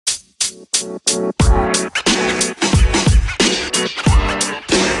The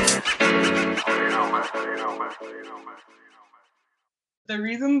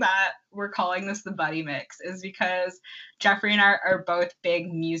reason that we're calling this the buddy mix is because Jeffrey and I are both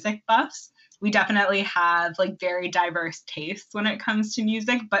big music buffs. We definitely have like very diverse tastes when it comes to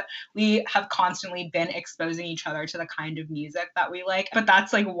music, but we have constantly been exposing each other to the kind of music that we like. But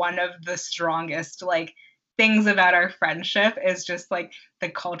that's like one of the strongest like things about our friendship is just like the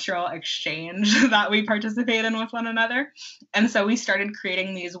cultural exchange that we participate in with one another. And so we started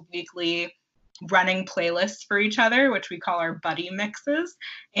creating these weekly running playlists for each other, which we call our buddy mixes.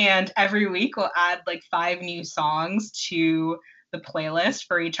 And every week we'll add like 5 new songs to the playlist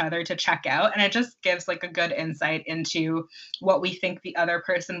for each other to check out. And it just gives like a good insight into what we think the other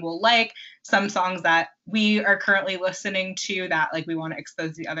person will like, some songs that we are currently listening to that like we want to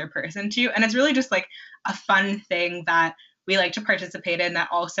expose the other person to. And it's really just like a fun thing that we like to participate in that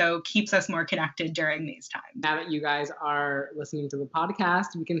also keeps us more connected during these times. Now that you guys are listening to the podcast,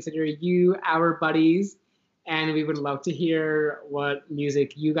 we consider you our buddies, and we would love to hear what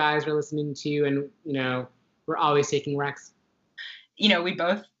music you guys are listening to, and, you know, we're always taking recs. You know, we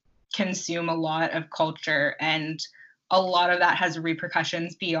both consume a lot of culture, and a lot of that has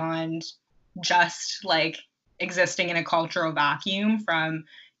repercussions beyond just like existing in a cultural vacuum, from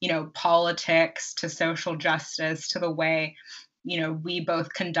politics to social justice to the way we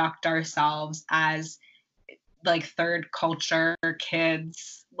both conduct ourselves as like third culture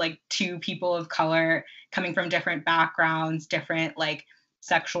kids, like 2 people of color coming from different backgrounds, different like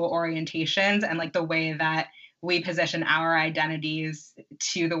sexual orientations, and like the way that we position our identities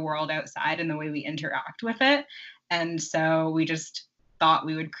to the world outside and the way we interact with it. And so we just thought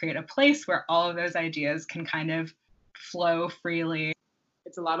we would create a place where all of those ideas can kind of flow freely.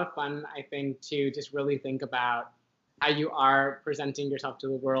 It's a lot of fun, I think, to just really think about how you are presenting yourself to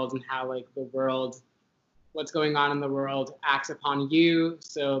the world and how like the world, what's going on in the world acts upon you.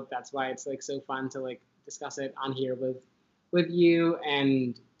 So that's why it's like so fun to like discuss it on here with you,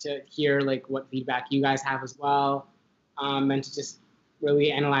 and to hear like what feedback you guys have as well, and to just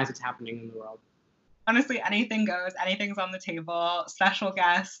really analyze what's happening in the world. Honestly, anything goes, anything's on the table, special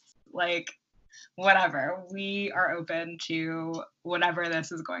guests, like whatever. We are open to whatever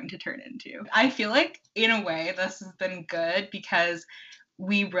this is going to turn into. I feel like in a way this has been good because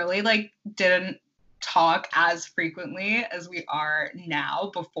we really like didn't talk as frequently as we are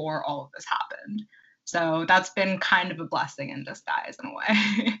now before all of this happened. So that's been kind of a blessing in disguise in a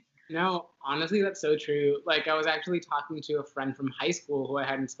way. No, honestly, that's so true. Like, I was actually talking to a friend from high school who I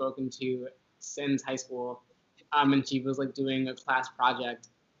hadn't spoken to since high school, and she was like doing a class project.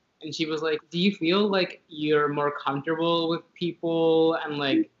 And she was like, do you feel like you're more comfortable with people and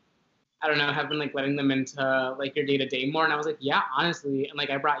like, I don't know, have been like letting them into like your day-to-day more? And I was like, yeah, honestly. And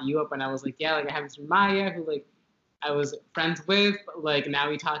like I brought you up and I was like, yeah, like I have this Maya who like I was friends with, but like now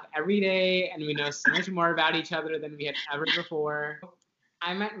we talk every day and we know so much more about each other than we had ever before.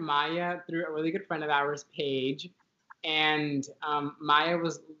 I met Maya through a really good friend of ours, Paige. And Maya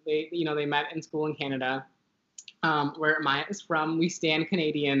was, they met in school in Canada. Where Maya is from. We stand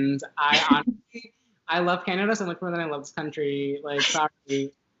Canadians. I love Canada so much more than I love this country. Like,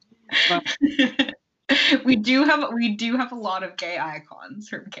 sorry. But, we do have a lot of gay icons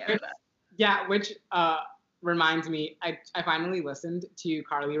from Canada. Which reminds me, I finally listened to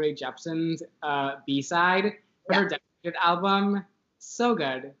Carly Rae Jepsen's B-side for her Dedicated album. So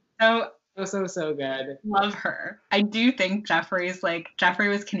good. So good. Love her. I do think Jeffrey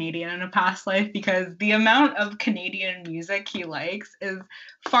was Canadian in a past life, because the amount of Canadian music he likes is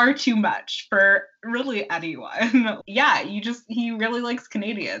far too much for really anyone. Yeah, he really likes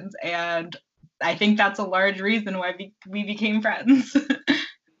Canadians, and I think that's a large reason why we became friends.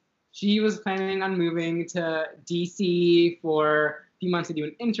 She was planning on moving to DC for a few months to do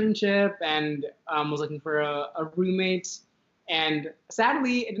an internship, and was looking for a roommate. And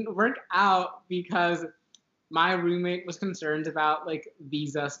sadly, it didn't work out because my roommate was concerned about like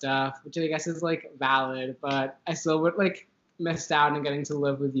visa stuff, which I guess is like valid, but I still would like missed out on getting to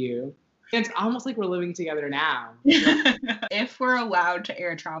live with you. It's almost like we're living together now. If we're allowed to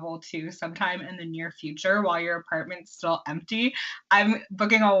air travel to sometime in the near future while your apartment's still empty, I'm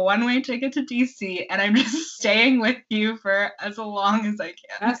booking a one-way ticket to DC and I'm just staying with you for as long as I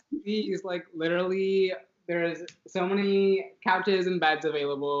can. Yes, please. Like literally, there's so many couches and beds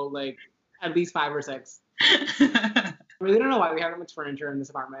available, like at least 5 or 6. I really don't know why we have that much furniture in this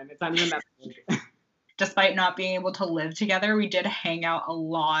apartment. It's not even that big. despite not being able to live together, we did hang out a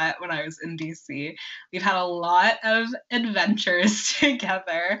lot when I was in DC. We've had a lot of adventures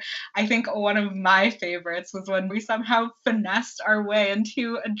together. I think one of my favorites was when we somehow finessed our way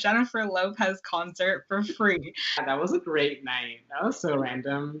into a Jennifer Lopez concert for free. That was a great night. That was so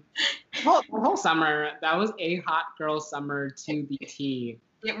random. The whole summer, that was a hot girl summer to the T.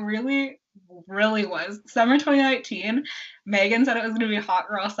 It really, really was. Summer 2019, Megan said it was going to be hot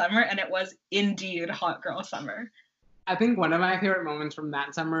girl summer, and it was indeed hot girl summer. I think one of my favorite moments from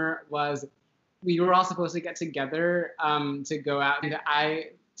that summer was we were all supposed to get together to go out, and I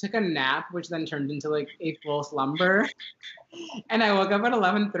took a nap, which then turned into like a full slumber. And I woke up at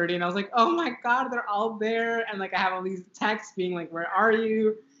 11:30, and I was like, oh my God, they're all there. And like I have all these texts being like, where are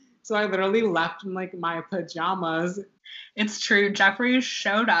you? So I literally left in like my pajamas. It's true. Jeffrey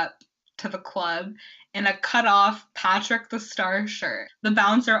showed up to the club in a cut-off Patrick the Star shirt. The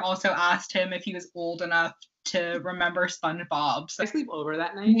bouncer also asked him if he was old enough to remember SpongeBob. So I sleep over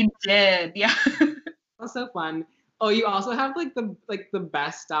that night. he did, yeah. That was so fun. Oh, you also have like the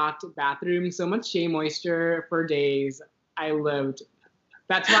best stocked bathroom. So much Shea Moisture for days. I lived.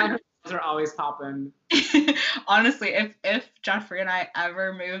 That's why her nails are always popping. Honestly, if Jeffrey and I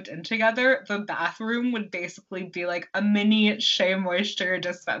ever moved in together, the bathroom would basically be like a mini Shea Moisture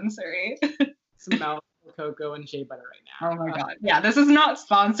dispensary. Smell cocoa and shea butter right now. Oh my God. Yeah, this is not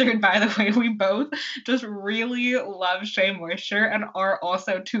sponsored, by the way. We both just really love Shea Moisture and are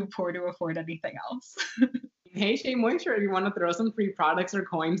also too poor to afford anything else. Hey, Shea Moisture, if you want to throw some free products or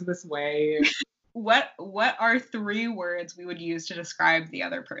coins this way. What are 3 words we would use to describe the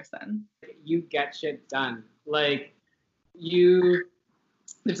other person? You get shit done. Like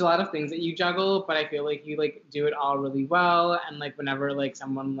there's a lot of things that you juggle, but I feel like you like do it all really well. And like whenever like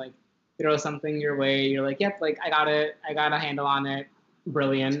someone like throws something your way, you're like, yep, like I got it. I got a handle on it.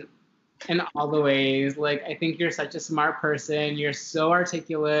 Brilliant. In all the ways. Like I think you're such a smart person. You're so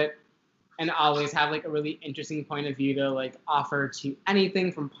articulate and always have like a really interesting point of view to like offer to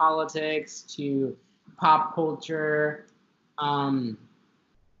anything from politics to pop culture. And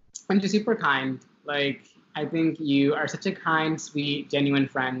just super kind. Like I think you are such a kind, sweet, genuine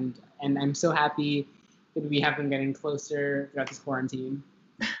friend, and I'm so happy that we have been getting closer throughout this quarantine.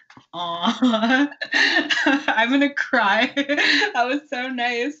 Aww. I'm gonna cry. That was so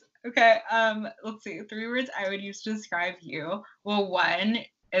nice. Okay, let's see. 3 words I would use to describe you. Well, 1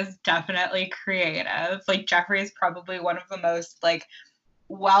 is definitely creative. Like Jeffrey is probably one of the most like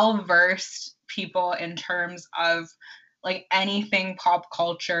well-versed people in terms of like anything pop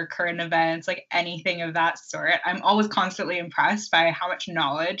culture, current events, like anything of that sort. I'm always constantly impressed by how much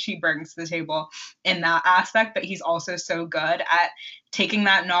knowledge he brings to the table in that aspect, but he's also so good at taking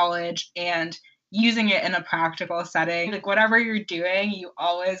that knowledge and using it in a practical setting. Like whatever you're doing, you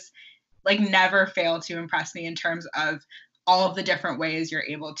always like never fail to impress me in terms of all of the different ways you're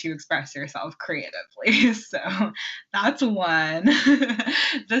able to express yourself creatively. So that's 1.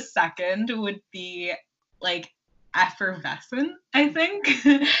 The second would be like effervescent, I think.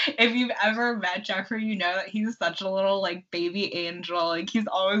 If you've ever met Jeffrey, you know that he's such a little like baby angel. Like he's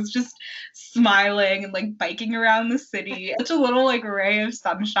always just smiling and like biking around the city. Such a little like ray of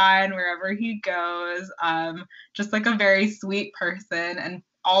sunshine wherever he goes. Just like a very sweet person and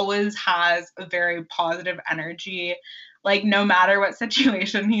always has a very positive energy. Like no matter what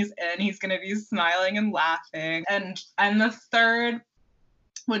situation he's in, he's gonna be smiling and laughing. And the third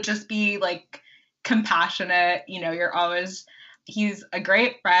would just be like compassionate. You know, he's a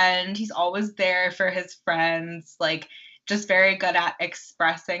great friend. He's always there for his friends. Like just very good at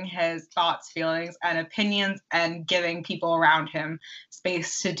expressing his thoughts, feelings, and opinions and giving people around him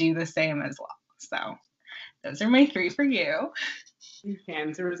space to do the same as well. So those are my 3 for you.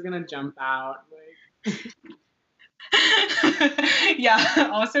 Cancer is gonna jump out. Like Yeah,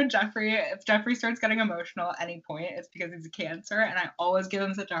 also if Jeffrey starts getting emotional at any point, it's because he's a Cancer, and I always give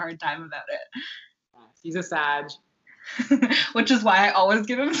him such a hard time about it. He's a Sag. Which is why I always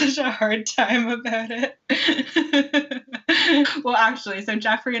give him such a hard time about it. Well, actually, so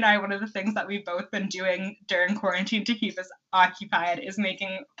Jeffrey and I, one of the things that we've both been doing during quarantine to keep us occupied is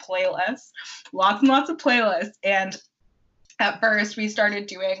making playlists. Lots and lots of playlists. And at first, we started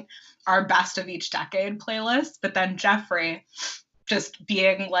doing our best of each decade playlist, but then Jeffrey, just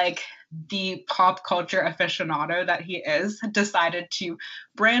being like the pop culture aficionado that he is, decided to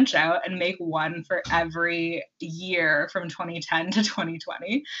branch out and make one for every year from 2010 to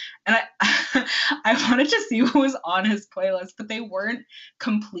 2020. And I wanted to see what was on his playlist, but they weren't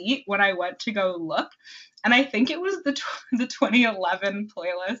complete when I went to go look. And I think it was the 2011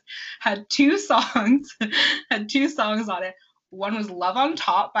 playlist had 2 songs on it. One was Love on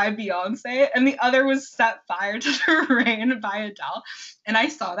Top by Beyonce, and the other was Set Fire to the Rain by Adele. And I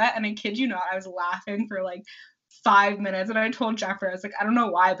saw that, and I kid you not, I was laughing for like 5 minutes. And I told Jeffrey, I was like, I don't know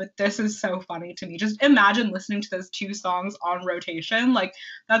why, but this is so funny to me. Just imagine listening to those two songs on rotation. Like,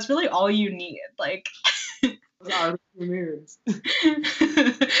 that's really all you need. Like, those are the moods.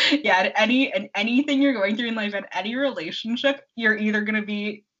 Yeah, anything you're going through in life, and any relationship, you're either gonna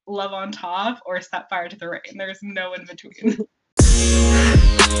be Love on Top or Set Fire to the Rain. There's no in between.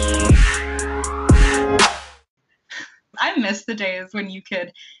 I miss the days when you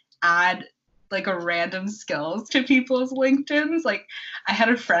could add like a random skills to people's LinkedIns. Like, I had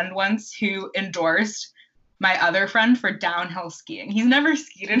a friend once who endorsed my other friend for downhill skiing. He's never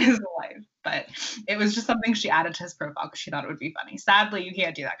skied in his life, but it was just something she added to his profile because she thought it would be funny. Sadly, you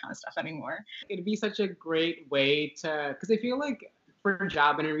can't do that kind of stuff anymore. It'd be such a great way to, because I feel like for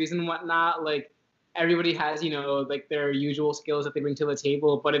job interviews and whatnot, like everybody has, like their usual skills that they bring to the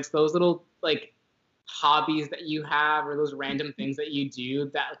table, but it's those little like hobbies that you have or those random things that you do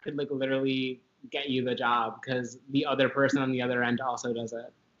that could like literally get you the job because the other person on the other end also does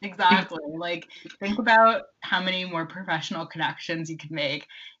it. Exactly. Like, think about how many more professional connections you could make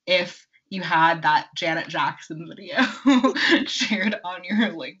if you had that Janet Jackson video shared on your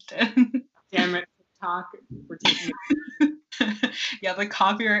LinkedIn. Damn it, TikTok. We're taking it. Yeah, the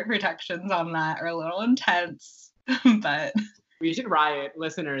copyright protections on that are a little intense, but we should riot,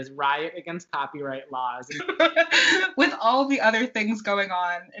 listeners, riot against copyright laws. With all the other things going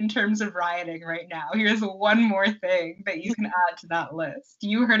on in terms of rioting right now, here's one more thing that you can add to that list.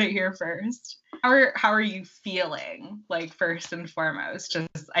 You heard it here first. How are you feeling, like, first and foremost?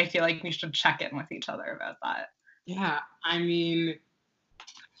 Just, I feel like we should check in with each other about that. Yeah, I mean,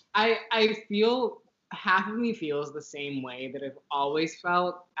 I feel, half of me feels the same way that I've always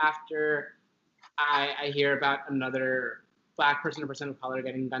felt after I hear about another Black person or person of color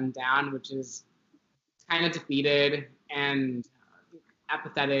getting gunned down, which is kind of defeated and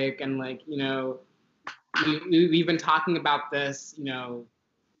apathetic, and like, we've been talking about this,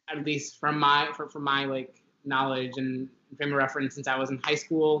 at least from my like knowledge and frame of reference since I was in high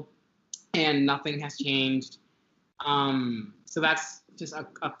school, and nothing has changed. So that's just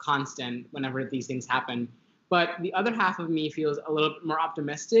a constant whenever these things happen. But the other half of me feels a little bit more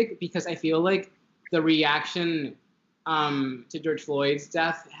optimistic because I feel like the reaction to George Floyd's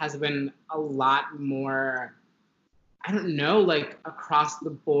death has been a lot more, I don't know, like across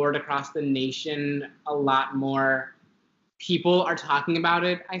the board, across the nation, a lot more people are talking about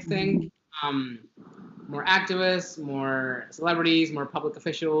it, I think. More activists, more celebrities, more public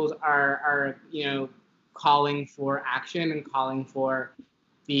officials are calling for action and calling for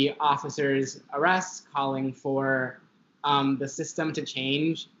the officers' arrests, calling for the system to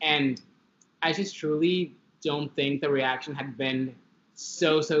change. And I just truly don't think the reaction had been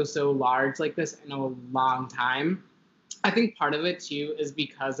so large like this in a long time. I think part of it too is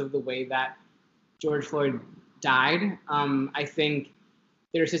because of the way that George Floyd died. I think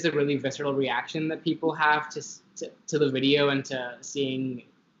there's just a really visceral reaction that people have to the video and to seeing,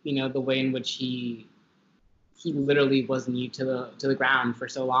 the way in which he literally was kneed to the ground for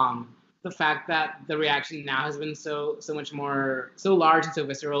so long. The fact that the reaction now has been so much more, so large and so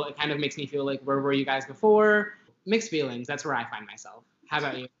visceral, it kind of makes me feel like, where were you guys before? Mixed feelings. That's where I find myself. How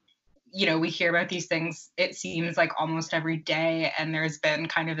about you? We hear about these things, it seems like almost every day, and there's been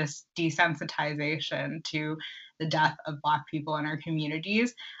kind of this desensitization to the death of Black people in our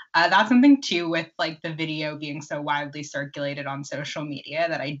communities. That's something too with like the video being so widely circulated on social media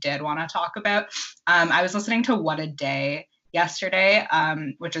that I did want to talk about. I was listening to What a Day yesterday,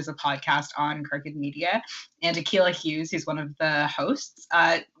 which is a podcast on Crooked Media, and Akilah Hughes, who's one of the hosts,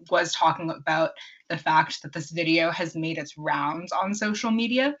 was talking about the fact that this video has made its rounds on social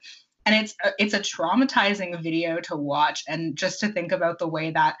media. And it's a traumatizing video to watch, and just to think about the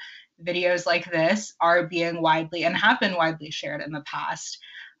way that videos like this are being widely and have been widely shared in the past,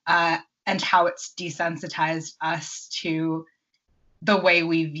 and how it's desensitized us to the way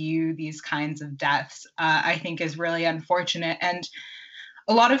we view these kinds of deaths, I think is really unfortunate. And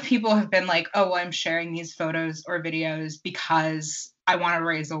a lot of people have been like, oh, well, I'm sharing these photos or videos because I want to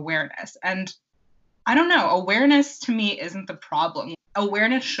raise awareness. And I don't know, awareness to me isn't the problem.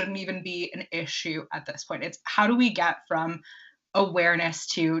 Awareness shouldn't even be an issue at this point. It's how do we get from awareness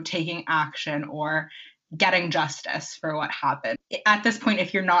to taking action or getting justice for what happened. At this point,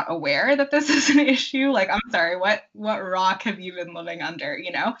 if you're not aware that this is an issue, like, I'm sorry, what rock have you been living under,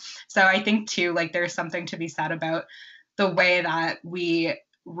 So I think too, like, there's something to be said about the way that we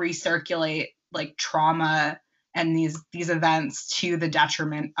recirculate like trauma and these events to the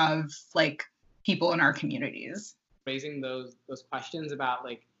detriment of like people in our communities. raising those questions about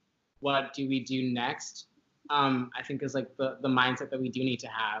like what do we do next, I think is like the mindset that we do need to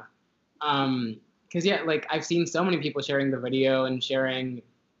have. Because yeah, like I've seen so many people sharing the video and sharing,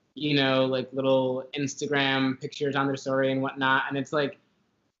 you know, like little Instagram pictures on their story and whatnot, and it's like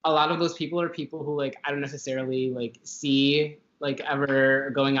a lot of those people are people who like I don't necessarily like see like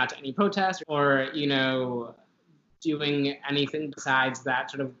ever going out to any protest or, you know, doing anything besides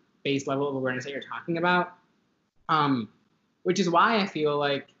that sort of base level of awareness that you're talking about. Which is why I feel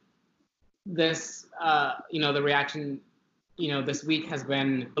like this, you know, the reaction, you know, this week has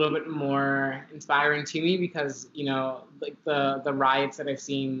been a little bit more inspiring to me because, you know, like the riots that I've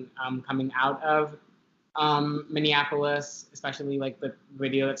seen coming out of Minneapolis, especially like the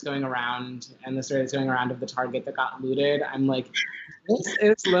video that's going around and the story that's going around of the Target that got looted. I'm like, this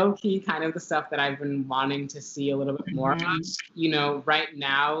is low key kind of the stuff that I've been wanting to see a little bit more of. You know, right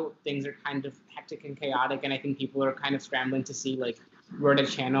now things are kind of hectic and chaotic, and I think people are kind of scrambling to see like where to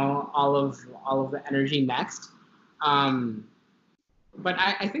channel all of the energy next. But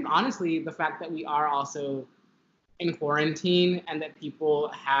I think honestly, the fact that we are also in quarantine and that people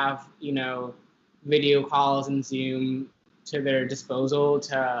have, you know, video calls and Zoom to their disposal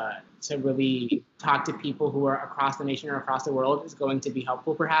to really talk to people who are across the nation or across the world is going to be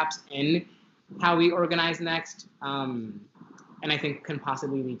helpful perhaps in how we organize next. And I think can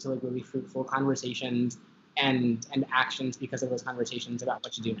possibly lead to like really fruitful conversations and actions because of those conversations about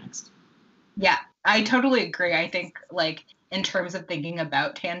what to do next. Yeah, I totally agree. I think like in terms of thinking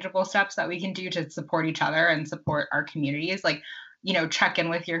about tangible steps that we can do to support each other and support our communities, like, you know, check in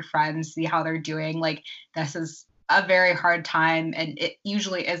with your friends, see how they're doing. Like, this is a very hard time, and it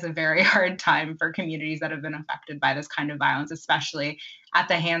usually is a very hard time for communities that have been affected by this kind of violence, especially at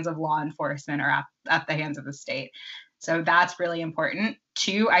the hands of law enforcement or at the hands of the state. So that's really important.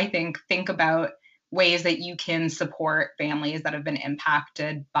 Two, I think about ways that you can support families that have been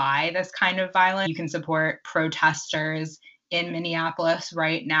impacted by this kind of violence. You can support protesters in Minneapolis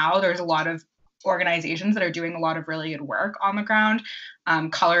right now. There's a lot of organizations that are doing a lot of really good work on the ground.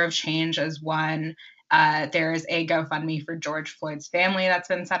 Color of Change is one. There's a GoFundMe for George Floyd's family that's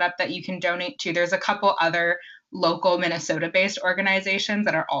been set up that you can donate to. There's a couple other local Minnesota-based organizations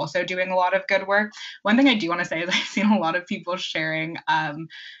that are also doing a lot of good work. One thing I do want to say is I've seen a lot of people sharing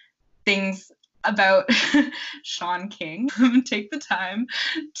things about Sean King. Take the time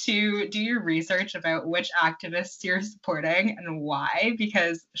to do your research about which activists you're supporting and why,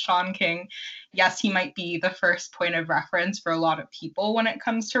 because Sean King, yes, he might be the first point of reference for a lot of people when it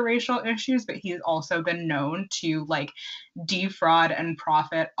comes to racial issues, but he's also been known to like defraud and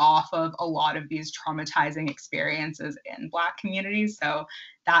profit off of a lot of these traumatizing experiences in Black communities. So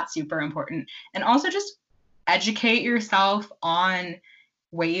that's super important. And also just educate yourself on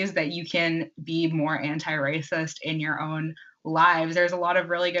ways that you can be more anti-racist in your own lives. There's a lot of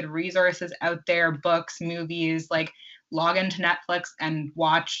really good resources out there, books, movies, like log into Netflix and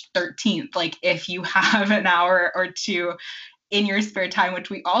watch 13th. Like if you have an hour or two in your spare time, which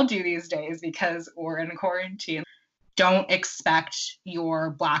we all do these days because we're in quarantine, don't expect your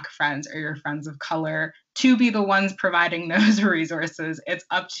Black friends or your friends of color to be the ones providing those resources. It's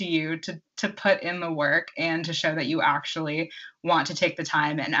up to you to put in the work and to show that you actually want to take the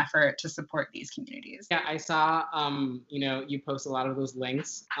time and effort to support these communities. Yeah, I saw, you know, you post a lot of those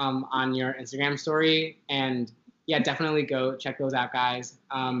links on your Instagram story, and yeah, definitely go check those out, guys.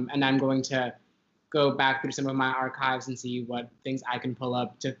 And I'm going to go back through some of my archives and see what things I can pull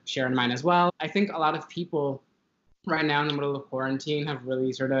up to share in mine as well. I think a lot of people right now in the middle of quarantine have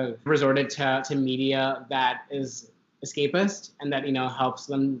really sort of resorted to media that is escapist and that, you know, helps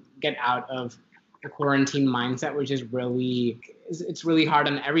them get out of the quarantine mindset, which is really, it's really hard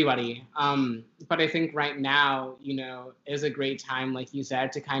on everybody. But I think right now, you know, is a great time, like you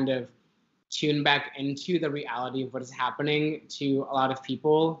said, to kind of tune back into the reality of what is happening to a lot of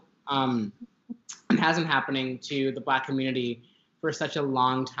people and has been happening to the Black community for such a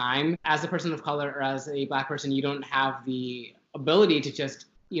long time. As a person of color or as a Black person, you don't have the ability to just,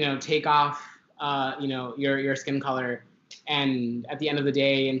 you know, take off, you know, your skin color and at the end of the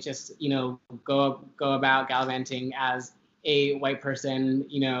day and just, you know, go about gallivanting as a white person.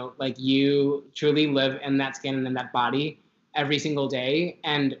 You know, like you truly live in that skin and in that body every single day,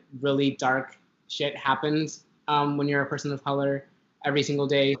 and really dark shit happens when you're a person of color every single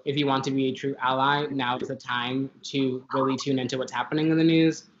day. If you want to be a true ally, now is the time to really tune into what's happening in the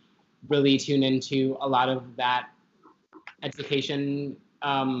news, really tune into a lot of that education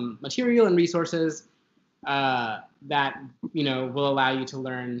material and resources that, you know, will allow you to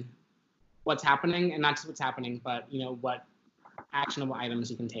learn what's happening, and not just what's happening, but, you know, what actionable items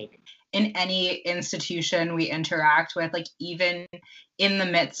you can take. In any institution we interact with, like even in the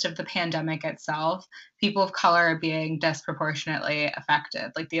midst of the pandemic itself, people of color are being disproportionately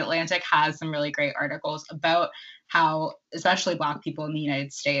affected. Like The Atlantic has some really great articles about how especially Black people in the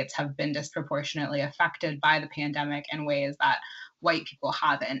United States have been disproportionately affected by the pandemic in ways that white people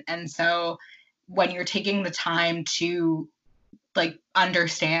haven't. And so when you're taking the time to like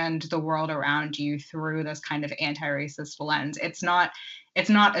understand the world around you through this kind of anti-racist lens, it's not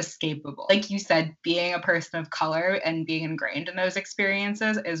escapable. Like you said, being a person of color and being ingrained in those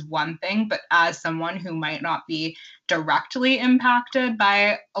experiences is one thing, but as someone who might not be directly impacted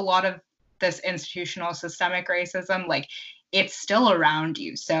by a lot of this institutional systemic racism, like it's still around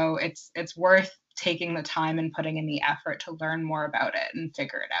you. So it's worth taking the time and putting in the effort to learn more about it and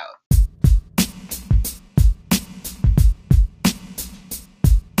figure it out.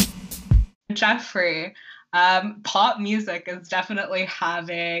 Jeffrey, pop music is definitely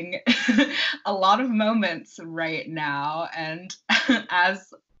having a lot of moments right now, and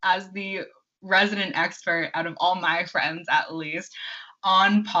as the resident expert out of all my friends, at least,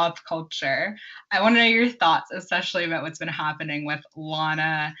 on pop culture, I want to know your thoughts, especially about what's been happening with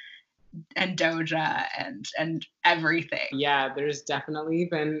Lana and Doja and everything. Yeah, there's definitely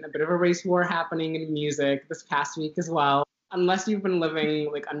been a bit of a race war happening in music this past week as well. Unless you've been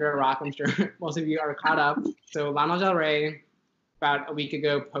living like under a rock, I'm sure most of you are caught up. So Lana Del Rey, about a week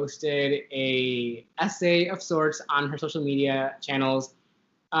ago, posted a essay of sorts on her social media channels,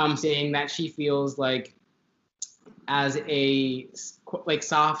 saying that she feels like as a like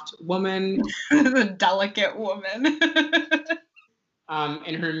soft woman, a delicate woman,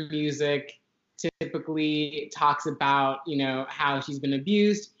 in her music, typically talks about, you know, how she's been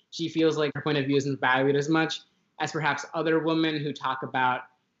abused. She feels like her point of view isn't valued as much as perhaps other women who talk about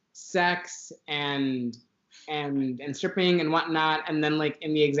sex and stripping and whatnot. And then like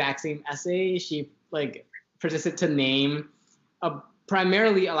in the exact same essay, she like persisted to name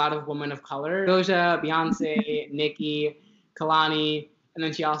primarily a lot of women of color: Doja, Beyonce, Nicki, Kalani, and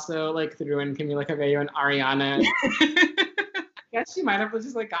then she also like threw in Camila Cabello and Ariana. I guess she might have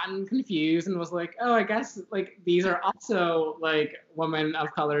just like gotten confused and was like, oh, I guess like these are also like women of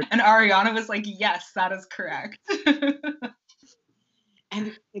color. And Ariana was like, yes, that is correct.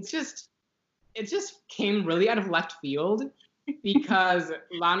 And it just came really out of left field, because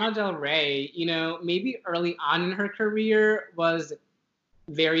Lana Del Rey, you know, maybe early on in her career was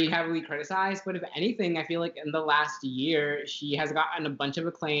very heavily criticized, but if anything, I feel like in the last year she has gotten a bunch of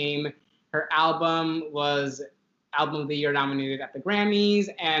acclaim. Her album was Album of the Year nominated at the Grammys,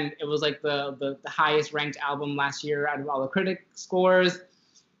 and it was like the highest ranked album last year out of all the critic scores.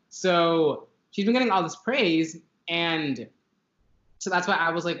 So she's been getting all this praise, and so that's why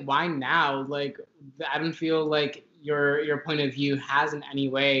I was like, why now? Like, I don't feel like your point of view has in any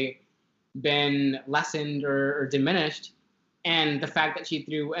way been lessened or diminished. And the fact that she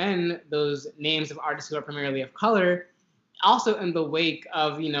threw in those names of artists who are primarily of color, also in the wake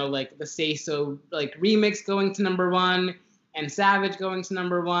of, you know, like the Say So like remix going to #1 and Savage going to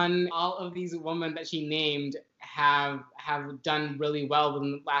 #1, all of these women that she named have done really well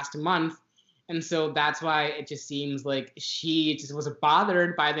within the last month. And so that's why it just seems like she just was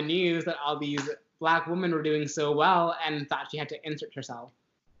bothered by the news that all these Black women were doing so well and thought she had to insert herself.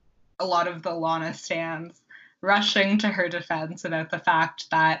 A lot of the Lana stans rushing to her defense about the fact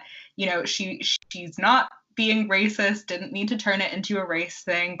that, you know, she's not being racist, didn't need to turn it into a race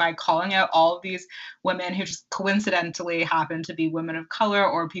thing by calling out all of these women who just coincidentally happen to be women of color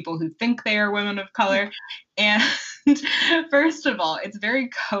or people who think they are women of color. And first of all, it's very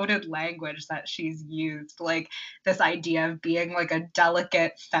coded language that she's used, like this idea of being like a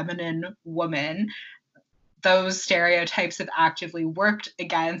delicate feminine woman. Those stereotypes have actively worked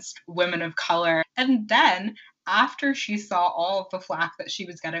against women of color. And then after she saw all of the flack that she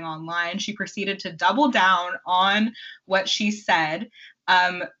was getting online, she proceeded to double down on what she said.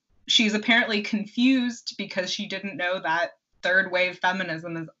 She's apparently confused because she didn't know that third wave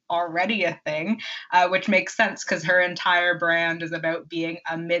feminism is already a thing, which makes sense because her entire brand is about being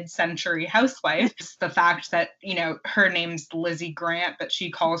a mid-century housewife. It's the fact that, you know, her name's Lizzie Grant, but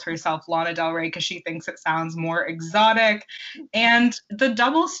she calls herself Lana Del Rey because she thinks it sounds more exotic. And the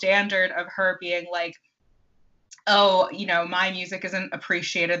double standard of her being like, oh, you know, my music isn't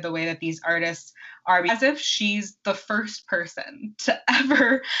appreciated the way that these artists are, as if she's the first person to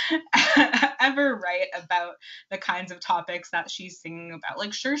ever write about the kinds of topics that she's singing about.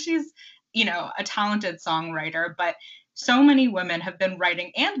 Like, sure, she's, you know, a talented songwriter, but so many women have been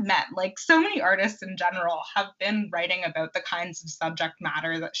writing, and men, like so many artists in general have been writing about the kinds of subject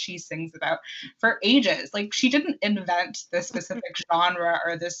matter that she sings about for ages. Like she didn't invent this specific genre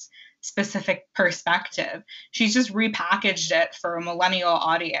or this specific perspective. She's just repackaged it for a millennial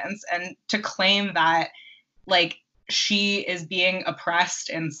audience. And to claim that like she is being oppressed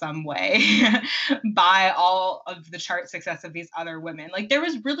in some way by all of the chart success of these other women. Like there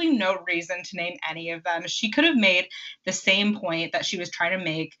was really no reason to name any of them. She could have made the same point that she was trying to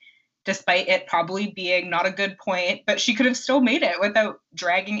make, despite it probably being not a good point, but she could have still made it without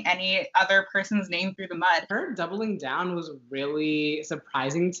dragging any other person's name through the mud. Her doubling down was really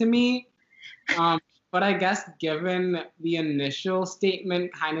surprising to me. But I guess given the initial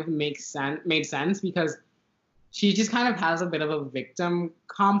statement kind of made sense because she just kind of has a bit of a victim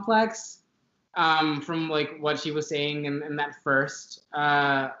complex from like what she was saying in that first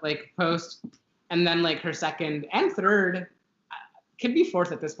like post, and then like her second and third, could be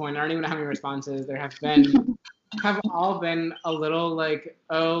fourth at this point. I don't even know how many responses there have all been a little like,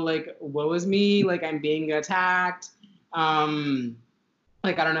 oh, like woe is me, like I'm being attacked.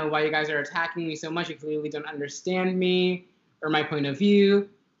 Like I don't know why you guys are attacking me so much. You clearly don't understand me or my point of view.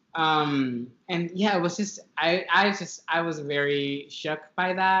 And yeah, it was just I was very shook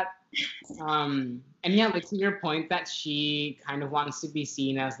by that. And yeah, like to your point that she kind of wants to be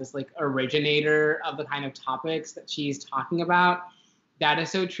seen as this like originator of the kind of topics that she's talking about. That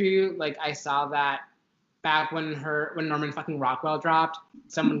is so true. Like I saw that back when Norman fucking Rockwell dropped,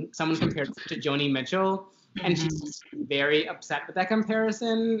 someone compared it to Joni Mitchell, and she's very upset with that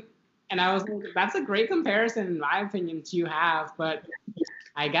comparison. And I was like, that's a great comparison in my opinion to have, but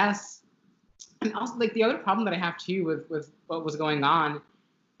I guess. And also like the other problem that I have too with what was going on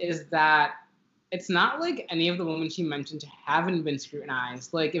is that it's not like any of the women she mentioned haven't been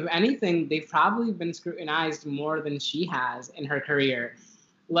scrutinized. Like if anything, they've probably been scrutinized more than she has in her career.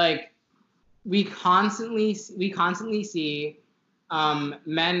 Like we constantly see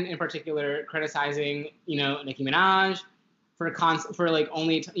men in particular criticizing, Nicki Minaj for like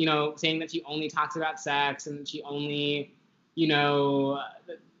only saying that she only talks about sex and she only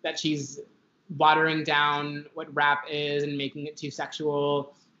that she's watering down what rap is and making it too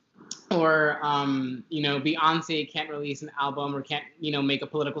sexual, or Beyonce can't release an album or can't make a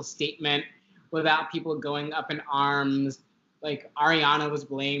political statement without people going up in arms. Like Ariana was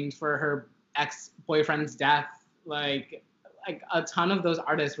blamed for her ex-boyfriend's death. Like a ton of those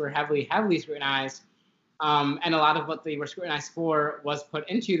artists were heavily scrutinized, and a lot of what they were scrutinized for was put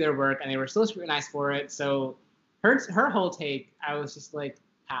into their work, and they were still scrutinized for it. So her whole take, I was just like,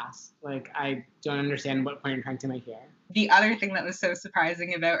 pass. Like I don't understand what point you're trying to make here. The other thing that was so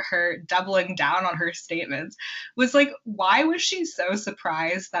surprising about her doubling down on her statements was like, why was she so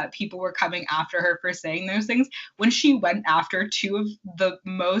surprised that people were coming after her for saying those things when she went after two of the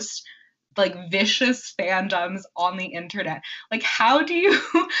most like vicious fandoms on the internet? Like how do you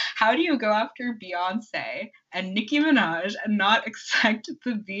go after Beyonce and Nicki Minaj and not expect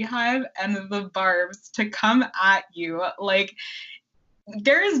the Beehive and the Barbs to come at you? Like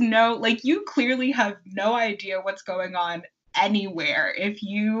there is no, like, you clearly have no idea what's going on anywhere if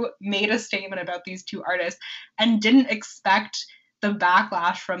you made a statement about these two artists and didn't expect the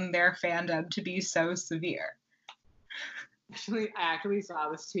backlash from their fandom to be so severe. I actually saw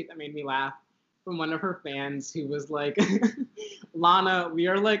this tweet that made me laugh from one of her fans who was like, Lana, we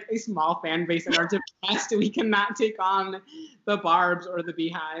are like a small fan base and are depressed. We cannot take on the Barbs or the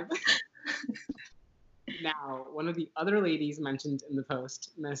Beehive. Now, one of the other ladies mentioned in the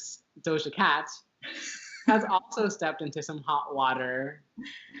post, Miss Doja Cat, has also stepped into some hot water.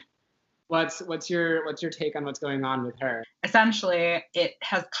 What's your take on what's going on with her? Essentially, it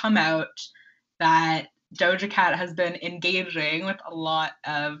has come out that Doja Cat has been engaging with a lot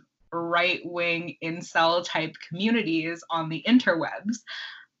of right-wing incel type communities on the interwebs.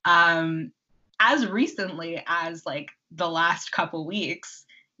 As recently as like the last couple weeks,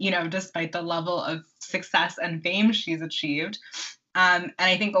 despite the level of success and fame she's achieved. And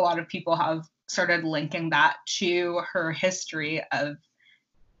I think a lot of people have started linking that to her history of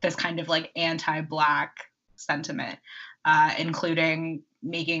this kind of like anti-Black sentiment, including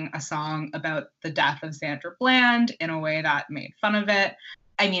making a song about the death of Sandra Bland in a way that made fun of it.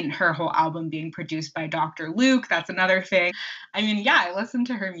 I mean, her whole album being produced by Dr. Luke, that's another thing. I mean, yeah, I listened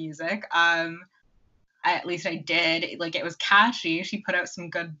to her music. At least I did. Like, it was catchy. She put out some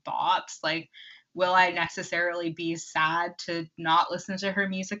good bops. Like, will I necessarily be sad to not listen to her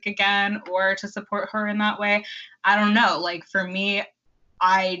music again or to support her in that way? I don't know. Like, for me,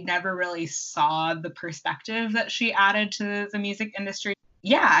 I never really saw the perspective that she added to the music industry.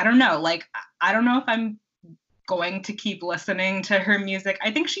 Yeah, I don't know. Like, I don't know if I'm going to keep listening to her music.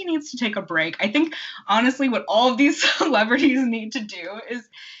 I think she needs to take a break. I think, honestly, what all of these celebrities need to do is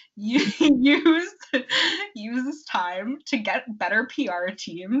use this time to get better PR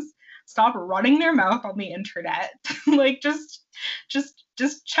teams, stop running their mouth on the internet, like just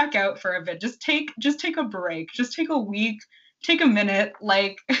check out for a bit, just take a break, just take a week, take a minute,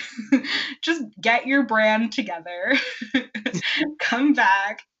 like just get your brand together, come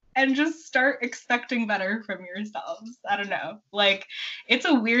back, and just start expecting better from yourselves. I don't know. Like, it's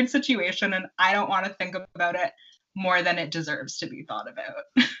a weird situation, and I don't want to think about it more than it deserves to be thought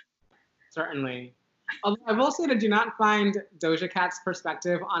about. Certainly. Although I will say that I do not find Doja Cat's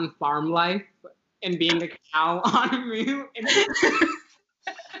perspective on farm life and being a cow on a move.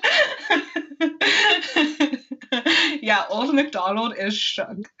 Yeah, old MacDonald is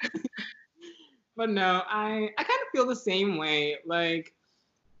shook. But no, I kind of feel the same way. Like,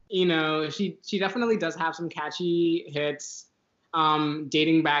 you know, she definitely does have some catchy hits,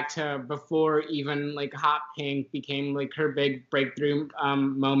 dating back to before even like Hot Pink became like her big breakthrough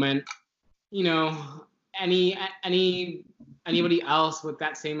moment. You know, anybody else with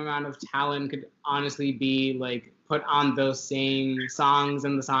that same amount of talent could honestly be like put on those same songs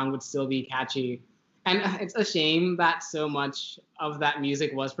and the song would still be catchy. And it's a shame that so much of that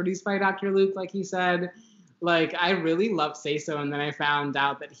music was produced by Dr. Luke, like he said. Like, I really loved Say So, and then I found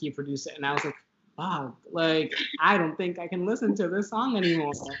out that he produced it, and I was like, fuck, like, I don't think I can listen to this song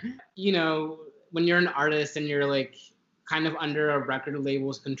anymore. You know, when you're an artist and you're like kind of under a record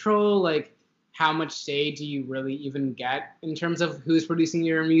label's control, like, how much say do you really even get in terms of who's producing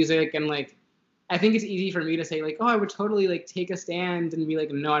your music? And like, I think it's easy for me to say like, oh, I would totally like take a stand and be like,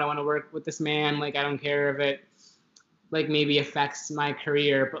 no, I don't want to work with this man. Like, I don't care if it like maybe affects my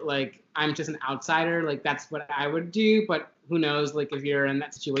career, but like, I'm just an outsider. Like, that's what I would do. But who knows, like, if you're in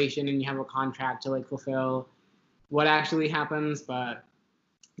that situation and you have a contract to like fulfill, what actually happens. But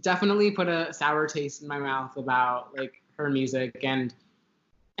definitely put a sour taste in my mouth about like her music. And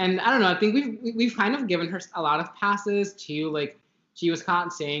I don't know, I think we've kind of given her a lot of passes too. Like, she was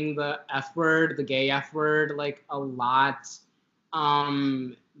caught saying the F word, the gay F word, like a lot,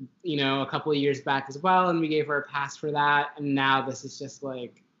 you know, a couple of years back as well, and we gave her a pass for that. And now this is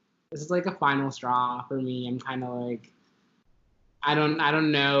like a final straw for me. I'm kind of like, I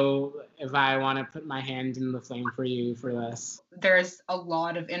don't know if I want to put my hand in the flame for you for this. There's a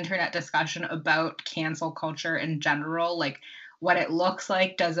lot of internet discussion about cancel culture in general, like what it looks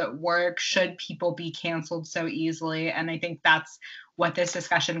like, does it work, should people be canceled so easily? And I think that's what this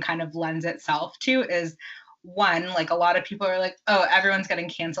discussion kind of lends itself to, is one, like a lot of people are like, oh, everyone's getting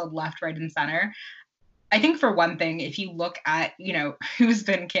canceled left, right, and center. I think for one thing, if you look at, you know, who's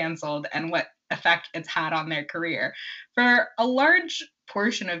been canceled and what effect it's had on their career, for a large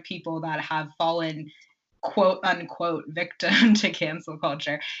portion of people that have fallen quote unquote victim to cancel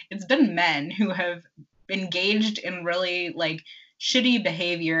culture, it's been men who have engaged in really like shitty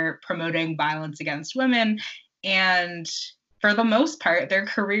behavior promoting violence against women. And for the most part, their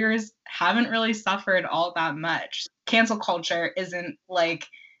careers haven't really suffered all that much. Cancel culture isn't like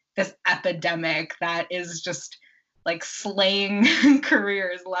this epidemic that is just like slaying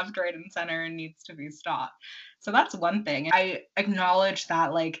careers left, right, and center and needs to be stopped. So that's one thing. I acknowledge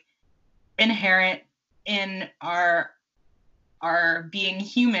that like inherent in our being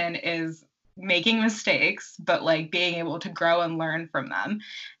human is making mistakes, but like being able to grow and learn from them.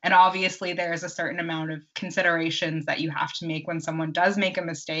 And obviously there's a certain amount of considerations that you have to make when someone does make a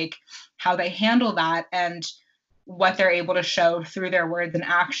mistake, how they handle that, and what they're able to show through their words and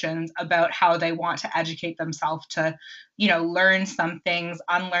actions about how they want to educate themselves to, you know, learn some things,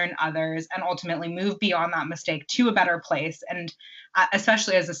 unlearn others, and ultimately move beyond that mistake to a better place. And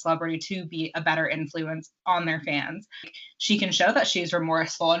especially as a celebrity, to be a better influence on their fans. She can show that she's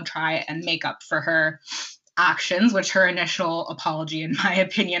remorseful and try and make up for her actions, which her initial apology, in my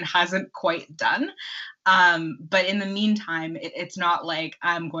opinion, hasn't quite done. But in the meantime, it's not like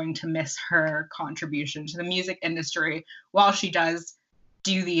I'm going to miss her contribution to the music industry while she does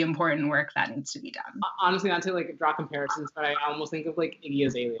do the important work that needs to be done. Honestly, not to like draw comparisons, but I almost think of like Iggy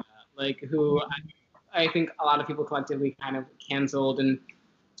Azalea, like who I think a lot of people collectively kind of canceled in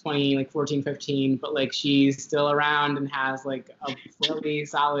 2014, 15, but like she's still around and has like a fairly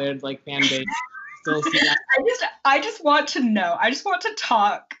solid like fan base. Still see that. I just want to know. I just want to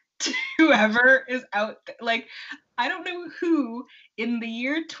talk to whoever is out there. Like, I don't know who in the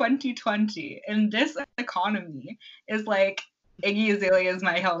year 2020 in this economy is like, Iggy Azalea is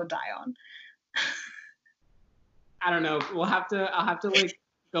my hill to die on. I don't know. I'll have to like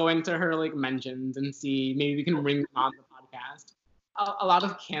go into her like mentions and see. Maybe we can bring them on the podcast. A lot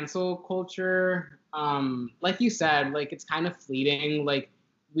of cancel culture like you said, like it's kind of fleeting. Like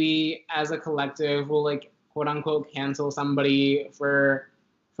we as a collective will like quote unquote cancel somebody for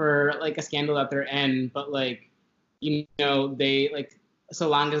like a scandal that they're in, but like they like so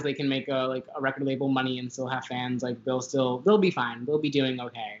long as they can make a record label money and still have fans, like they'll be fine. They'll be doing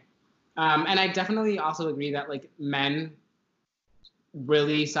okay. And I definitely also agree that like men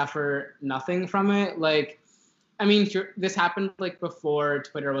really suffer nothing from it. Like, I mean, sure, this happened like before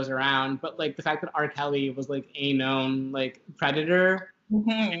Twitter was around, but like the fact that R. Kelly was like a known like predator,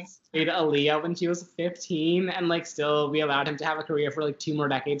 Mm-hmm. made Aaliyah when she was 15, and like still we allowed him to have a career for like 2 more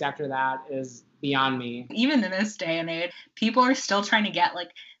decades after that is beyond me. Even in this day and age, people are still trying to get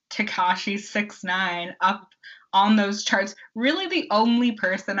like Tekashi 6ix9ine up on those charts. Really, the only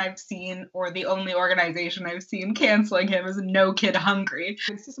person I've seen, or the only organization I've seen canceling him, is No Kid Hungry.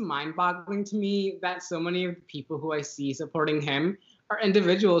 It's just mind-boggling to me that so many of the people who I see supporting him are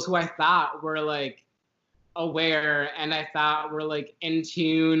individuals who I thought were like aware and I thought were like in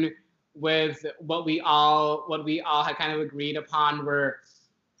tune with what we all had kind of agreed upon were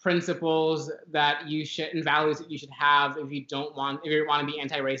principles that you should and values that you should have if you want to be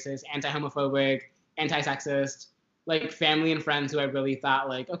anti-racist, anti-homophobic, anti-sexist, like family and friends who I really thought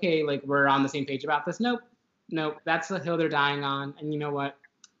like, okay, like we're on the same page about this. Nope, that's the hill they're dying on, and you know what?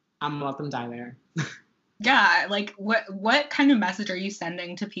 I'm gonna let them die there. Yeah, like what kind of message are you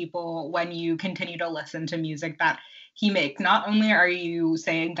sending to people when you continue to listen to music that he makes? Not only are you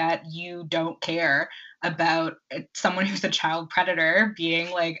saying that you don't care about someone who's a child predator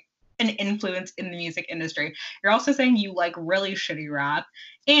being like an influence in the music industry, you're also saying you like really shitty rap,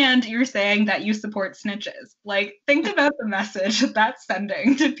 and you're saying that you support snitches. Like, think about the message that's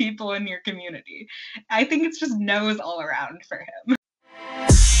sending to people in your community. I think it's just no's all around for him.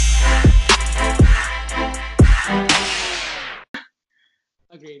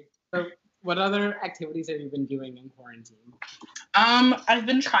 Agreed. So, what other activities have you been doing in quarantine? I've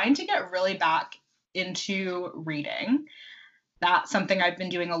been trying to get really back into reading. That's something I've been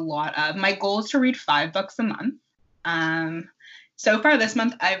doing a lot of. My goal is to read 5 books a month. So far this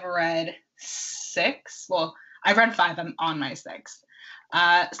month, I've read 6. Well, I've read 5. I'm on my 6th.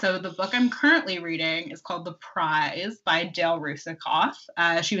 So the book I'm currently reading is called The Prize by Dale Russakoff.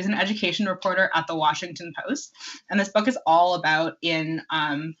 She was an education reporter at the Washington Post. And this book is all about in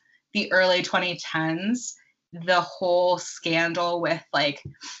the early 2010s, the whole scandal with like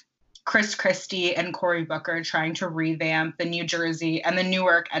Chris Christie and Cory Booker trying to revamp the New Jersey and the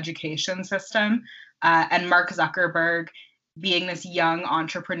Newark education system, and Mark Zuckerberg being this young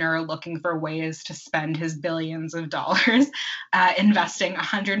entrepreneur looking for ways to spend his billions of dollars, investing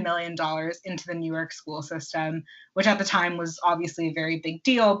 $100 million into the Newark school system, which at the time was obviously a very big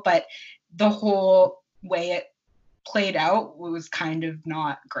deal, but the whole way it played out was kind of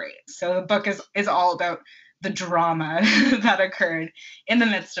not great. So the book is all about the drama that occurred in the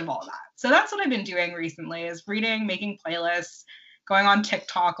midst of all that. So that's what I've been doing recently, is reading, making playlists, going on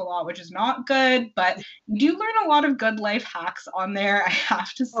TikTok a lot, which is not good, but you do learn a lot of good life hacks on there, I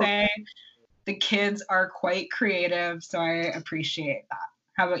have to say. The kids are quite creative, so I appreciate that.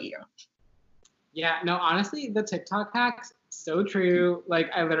 How about you? Yeah, no, honestly, the TikTok hacks, so true. Like,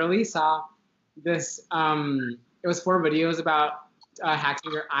 I literally saw this, it was 4 videos about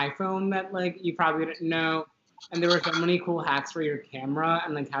hacking your iPhone that, like, you probably didn't know. And there were so many cool hacks for your camera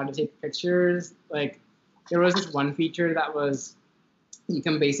and, like, how to take pictures. Like, there was this one feature that was, you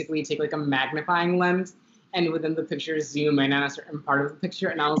can basically take, like, a magnifying lens and within the picture zoom in on a certain part of the picture.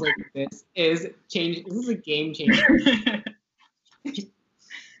 And I was like, this is a game changer.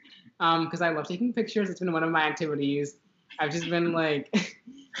 Because I love taking pictures. It's been one of my activities. I've just been like,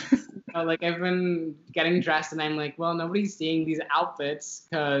 like I've been getting dressed and I'm like, well, nobody's seeing these outfits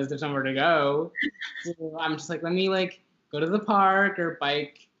because there's nowhere to go. So I'm just like, let me like go to the park or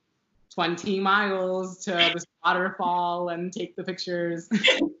bike 20 miles to this waterfall and take the pictures.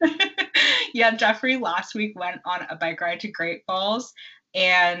 Yeah, Jeffrey last week went on a bike ride to Great Falls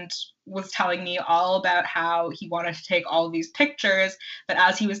and was telling me all about how he wanted to take all of these pictures, but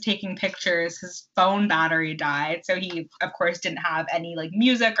as he was taking pictures, his phone battery died. So he, of course, didn't have any like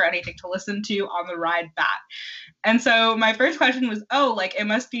music or anything to listen to on the ride back. And so my first question was, oh, like it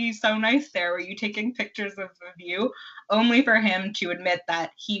must be so nice there. Were you taking pictures of the view? Only for him to admit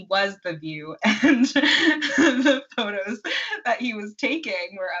that he was the view and the photos that he was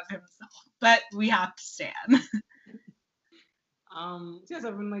taking were of himself. But we have to stand. So yes,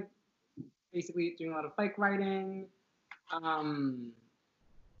 I've been like basically doing a lot of bike riding. And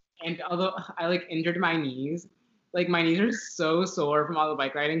although I like injured my knees, like my knees are so sore from all the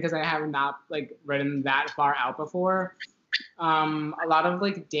bike riding because I have not like ridden that far out before. A lot of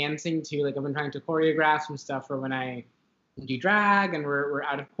like dancing too. Like I've been trying to choreograph some stuff for when I do drag and we're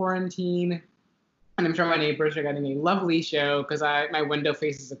out of quarantine. And I'm sure my neighbors are getting a lovely show because my window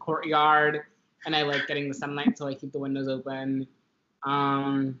faces a courtyard and I like getting the sunlight, so I keep the windows open.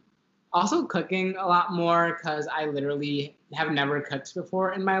 Um, Also cooking a lot more because I literally have never cooked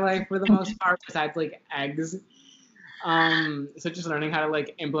before in my life for the most part, besides like eggs. So just learning how to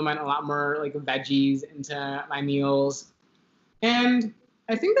like implement a lot more like veggies into my meals. And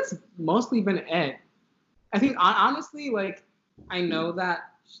I think that's mostly been it. I think honestly, like I know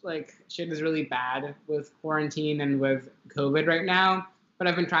that like shit is really bad with quarantine and with COVID right now, but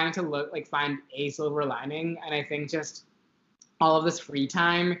I've been trying to find a silver lining, and I think just all of this free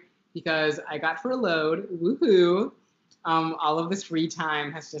time because I got furloughed, woohoo. All of this free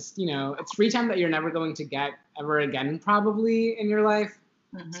time has just, it's free time that you're never going to get ever again, probably in your life.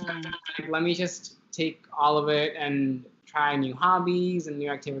 Mm-hmm. So like, let me just take all of it and try new hobbies and new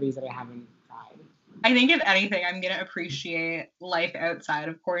activities that I haven't tried. I think if anything, I'm going to appreciate life outside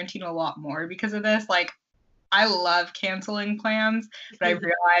of quarantine a lot more because of this. Like, I love canceling plans, but I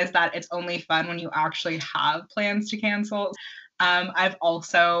realize that it's only fun when you actually have plans to cancel. I've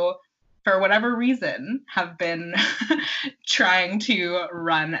also, for whatever reason, have been trying to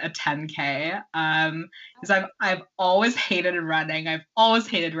run a 10K because I've always hated running.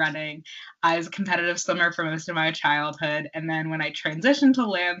 I was a competitive swimmer for most of my childhood, and then when I transitioned to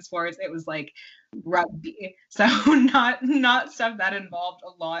land sports, it was like rugby. So not stuff that involved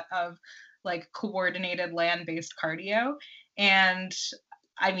a lot of like coordinated land-based cardio. And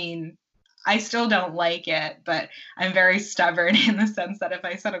I mean, I still don't like it, but I'm very stubborn in the sense that if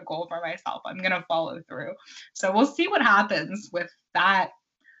I set a goal for myself, I'm going to follow through. So we'll see what happens with that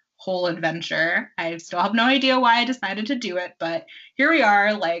whole adventure. I still have no idea why I decided to do it, but here we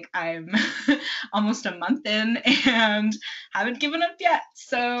are. Like, I'm almost a month in and haven't given up yet.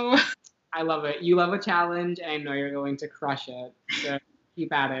 So I love it. You love a challenge, and I know you're going to crush it. So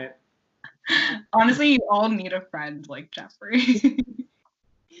keep at it. Honestly, you all need a friend like Jeffrey.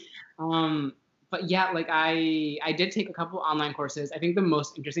 But yeah, like I did take a couple online courses. I think the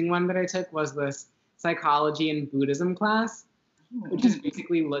most interesting one that I took was this psychology and Buddhism class, which is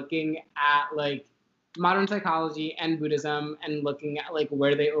basically looking at like modern psychology and Buddhism and looking at like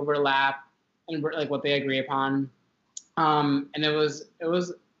where they overlap and like what they agree upon. And it was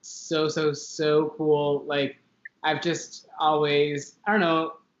so cool. Like I've just always, I don't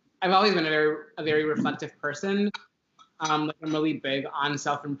know, I've always been a very reflective person. Like I'm really big on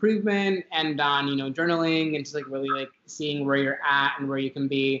self-improvement and on, journaling and just like really like seeing where you're at and where you can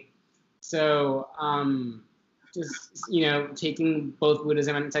be. So just, taking both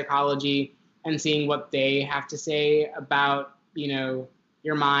Buddhism and psychology and seeing what they have to say about,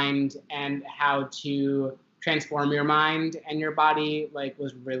 your mind and how to transform your mind and your body, like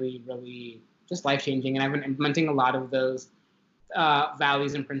was really, really just life-changing. And I've been implementing a lot of those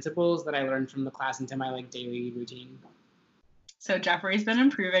values and principles that I learned from the class into my like daily routine. So Jeffrey's been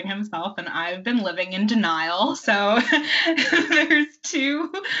improving himself and I've been living in denial. So there's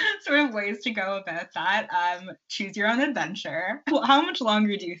two sort of ways to go about that. Choose your own adventure. Well, how much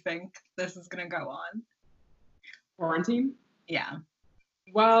longer do you think this is going to go on? Quarantine? Yeah.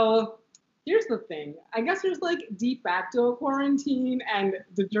 Well, here's the thing. I guess there's like de facto quarantine and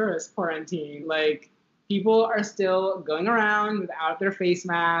de jure quarantine. Like people are still going around without their face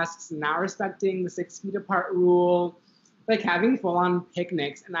masks, not respecting the 6 feet apart rule, like having full-on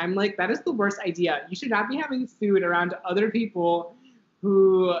picnics. And I'm like, that is the worst idea. You should not be having food around other people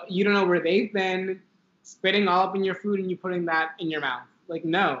who you don't know where they've been, spitting all up in your food and you putting that in your mouth. Like,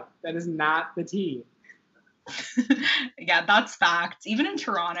 no, that is not the tea. Yeah, that's facts. Even in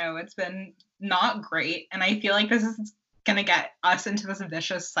Toronto, it's been not great. And I feel like this is going to get us into this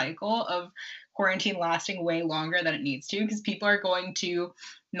vicious cycle of quarantine lasting way longer than it needs to because people are going to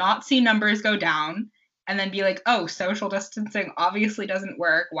not see numbers go down and then be like, oh, social distancing obviously doesn't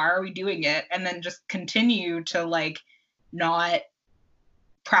work. Why are we doing it? And then just continue to like not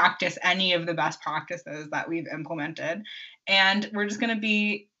practice any of the best practices that we've implemented. And we're just going to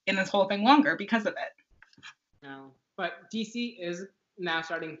be in this whole thing longer because of it. No, but DC is now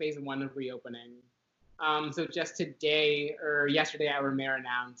starting phase 1 of reopening. So just today or yesterday, our mayor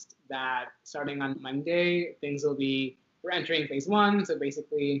announced that starting on Monday, we're entering phase 1. So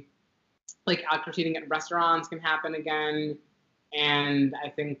basically, like outdoor seating at restaurants can happen again, and I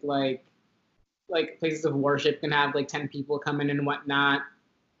think like places of worship can have like 10 people come in and whatnot.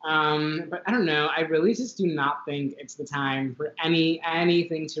 But I don't know. I really just do not think it's the time for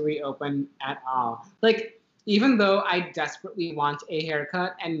anything to reopen at all. Like even though I desperately want a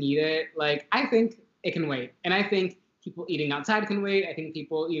haircut and need it, like I think it can wait, and I think people eating outside can wait. I think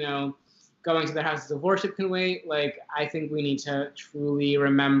people, going to their houses of worship can wait. Like, I think we need to truly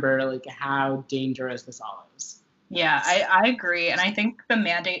remember, like, how dangerous this all is. Yeah, I agree. And I think the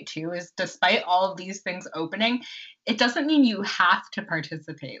mandate too is despite all of these things opening, it doesn't mean you have to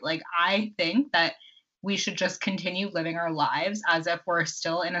participate. Like, I think that we should just continue living our lives as if we're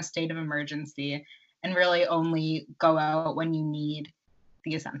still in a state of emergency and really only go out when you need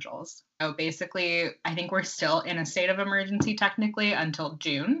the essentials. So basically, I think we're still in a state of emergency technically until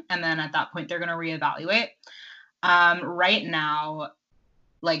June. And then at that point, they're going to reevaluate. Right now,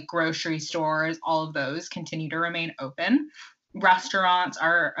 like grocery stores, all of those continue to remain open. Restaurants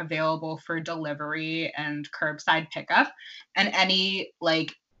are available for delivery and curbside pickup, and any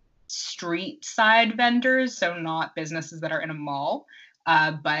like street side vendors, so not businesses that are in a mall,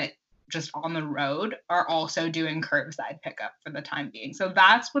 but just on the road, are also doing curbside pickup for the time being. So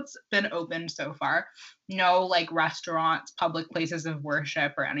that's what's been opened so far. No like restaurants, public places of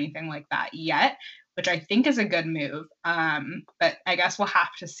worship, or anything like that yet, which I think is a good move. But I guess we'll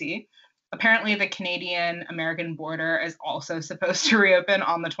have to see. Apparently, the Canadian-American border is also supposed to reopen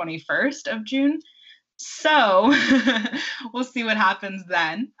on the 21st of June. So we'll see what happens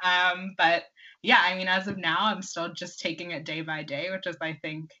then. But yeah, I mean, as of now, I'm still just taking it day by day, which is, I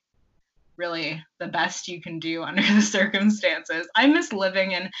think, really the best you can do under the circumstances. I miss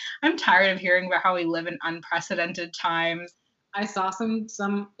living, and I'm tired of hearing about how we live in unprecedented times. I saw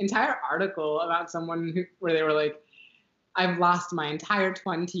some entire article about someone where they were like, I've lost my entire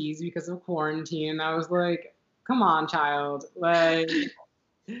 20s because of quarantine. And I was like, come on, child. Like,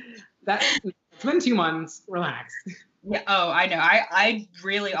 it's been 2 months. Relax. Yeah. Oh, I know. I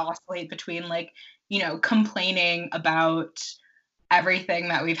really oscillate between like, complaining about everything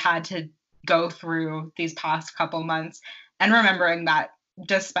that we've had to go through these past couple months and remembering that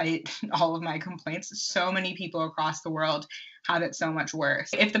despite all of my complaints, so many people across the world have it so much worse.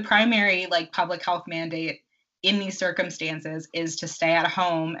 If the primary like public health mandate in these circumstances is to stay at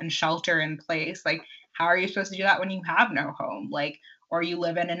home and shelter in place, like how are you supposed to do that when you have no home? Like, or you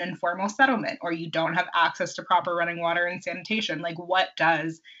live in an informal settlement, or you don't have access to proper running water and sanitation. Like, what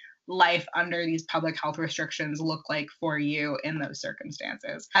does life under these public health restrictions look like for you in those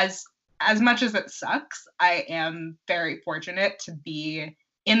circumstances? As much as it sucks, I am very fortunate to be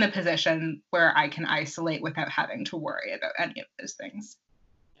in the position where I can isolate without having to worry about any of those things.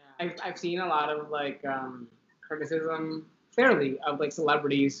 Yeah, I've seen a lot of like criticism, fairly, of like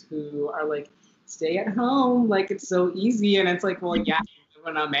celebrities who are like, stay at home, like it's so easy, and it's like, well, yeah, you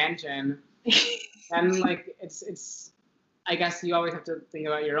live in a mansion, and like it's. I guess you always have to think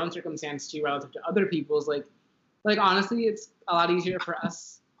about your own circumstance too, relative to other people's. Like honestly, it's a lot easier for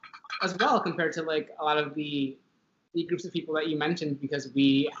us as well compared to like a lot of the groups of people that you mentioned, because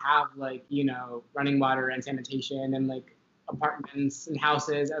we have like running water and sanitation and like apartments and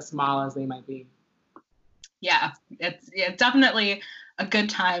houses as small as they might be. Yeah, it's definitely a good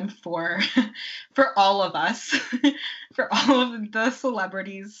time for all of us, for all of the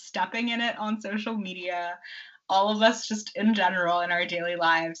celebrities stepping in it on social media, all of us just in general in our daily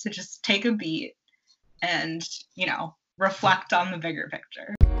lives, to just take a beat and reflect on the bigger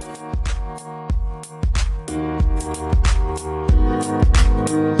picture.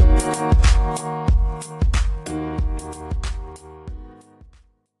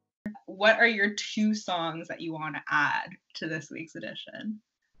 What are your 2 songs that you want to add to this week's edition?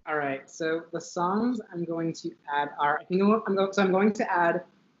 All right, so the songs I'm going to add are, I'm going to add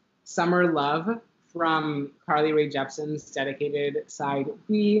Summer Love from Carly Rae Jepsen's dedicated side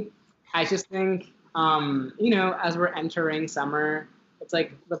B. I just think, as we're entering summer, it's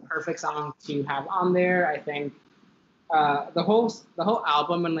like the perfect song to have on there. I think the whole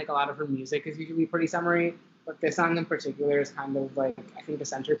album and like a lot of her music is usually pretty summery, but this song in particular is kind of like, I think, a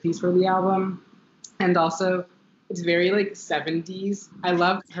centerpiece for the album. And also, it's very like 70s. I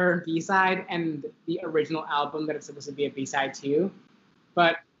loved her B-side and the original album that it's supposed to be a B-side too.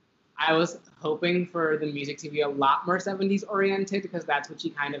 But I was hoping for the music to be a lot more 70s oriented, because that's what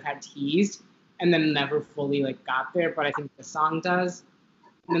she kind of had teased and then never fully like got there. But I think the song does.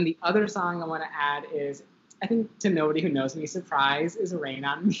 And then the other song I want to add is, I think, to nobody who knows me, Surprise, is Rain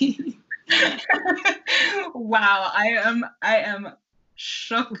on Me. Wow, I am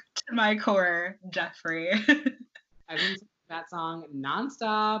shook to my core, Jeffrey. I've been singing that song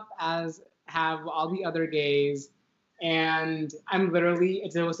nonstop, as have all the other gays. And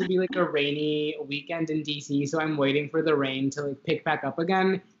it's supposed to be like a rainy weekend in DC, so I'm waiting for the rain to like pick back up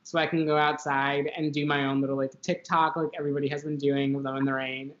again so I can go outside and do my own little like TikTok like everybody has been doing with them in the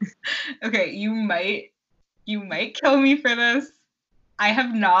rain. Okay, you might kill me for this. I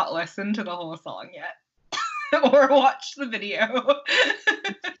have not listened to the whole song yet. or watch the video.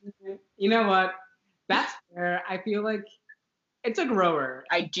 You know what? That's fair. I feel like it's a grower.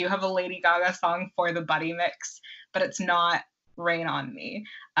 I do have a Lady Gaga song for the buddy mix, but it's not Rain on Me.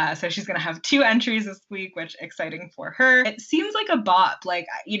 So she's gonna have 2 entries this week, which exciting for her. It seems like a bop. Like,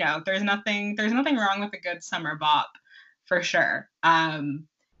 you know, there's nothing wrong with a good summer bop for sure.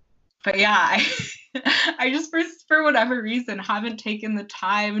 But yeah, I just for whatever reason haven't taken the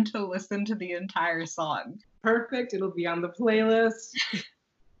time to listen to the entire song. Perfect. It'll be on the playlist.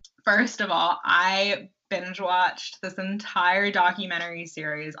 First of all, I binge watched this entire documentary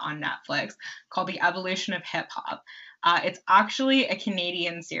series on Netflix called The Evolution of Hip Hop. It's actually a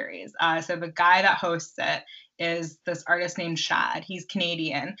Canadian series. So the guy that hosts it is this artist named Shad. He's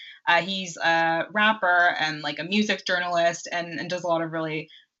Canadian. He's a rapper and like a music journalist and does a lot of really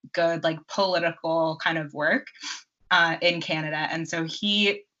good like political kind of work in Canada. And so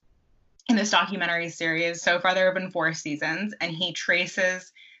he, in this documentary series, so far there have been 4 seasons, and he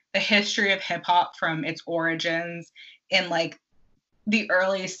traces the history of hip hop from its origins in like the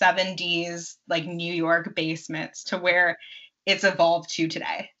early 70s, like New York basements to where it's evolved to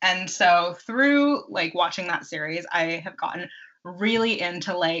today. And so through like watching that series, I have gotten really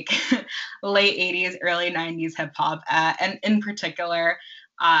into like late 80s, early 90s hip hop, and in particular,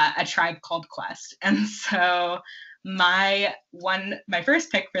 A Tribe Called Quest. And so my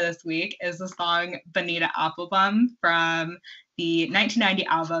first pick for this week is the song Bonita Applebum from the 1990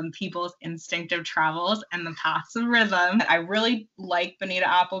 album People's Instinctive Travels and the Paths of Rhythm. I really like Bonita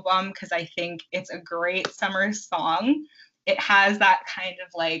Applebum because I think it's a great summer song. It has that kind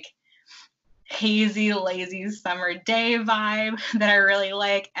of like hazy, lazy summer day vibe that I really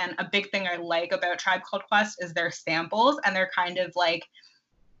like. And a big thing I like about Tribe Called Quest is their samples, and they're kind of like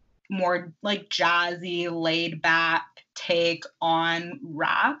more like jazzy, laid back take on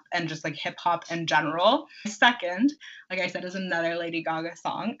rap and just like hip hop in general. Second, like I said, is another Lady Gaga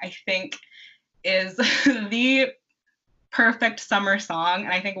song. I think is the perfect summer song,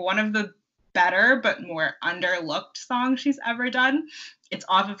 and I think one of the better but more underlooked songs she's ever done. It's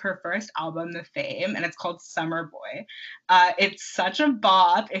off of her first album, The Fame, and it's called Summer Boy. It's such a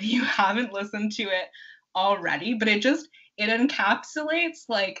bop if you haven't listened to it already, but it encapsulates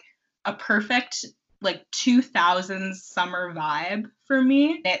like a perfect like 2000s summer vibe for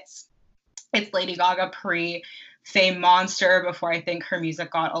me. It's Lady Gaga pre-Fame Monster, before I think her music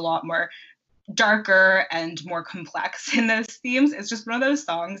got a lot more darker and more complex in those themes. It's just one of those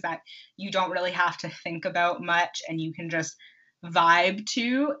songs that you don't really have to think about much and you can just vibe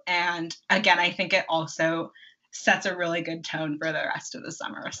to. And again, I think it also sets a really good tone for the rest of the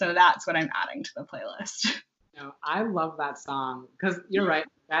summer. So that's what I'm adding to the playlist. No, I love that song because you're right.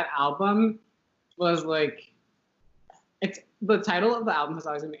 That album was like, it's the title of the album has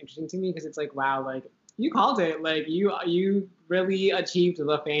always been interesting to me because it's like, wow, like you called it, like you really achieved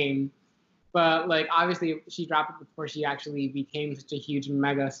the fame. But like obviously she dropped it before she actually became such a huge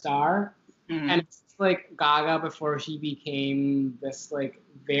mega star. Mm-hmm. And it's like Gaga before she became this like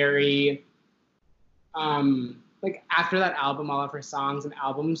very like after that album, all of her songs and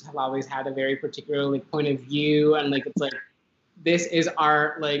albums have always had a very particular like point of view, and like it's like this is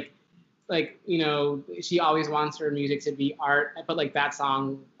art, like you know, she always wants her music to be art, but like that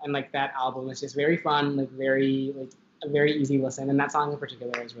song and like that album is just very fun, like very like a very easy listen, and that song in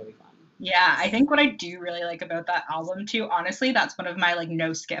particular is really fun. Yeah, I think what I do really like about that album too, honestly, that's one of my like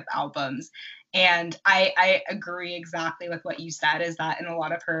no skip albums. And I agree exactly with what you said, is that in a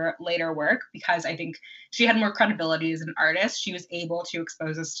lot of her later work, because I think she had more credibility as an artist, she was able to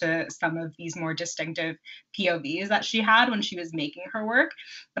expose us to some of these more distinctive POVs that she had when she was making her work.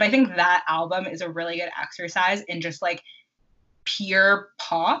 But I think that album is a really good exercise in just like pure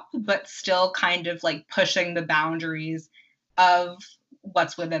pop, but still kind of like pushing the boundaries of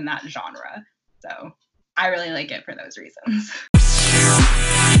what's within that genre. So I really like it for those reasons.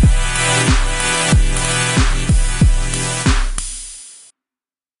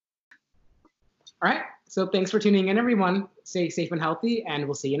 All right. So thanks for tuning in, everyone. Stay safe and healthy, and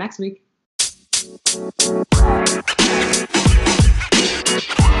we'll see you next week.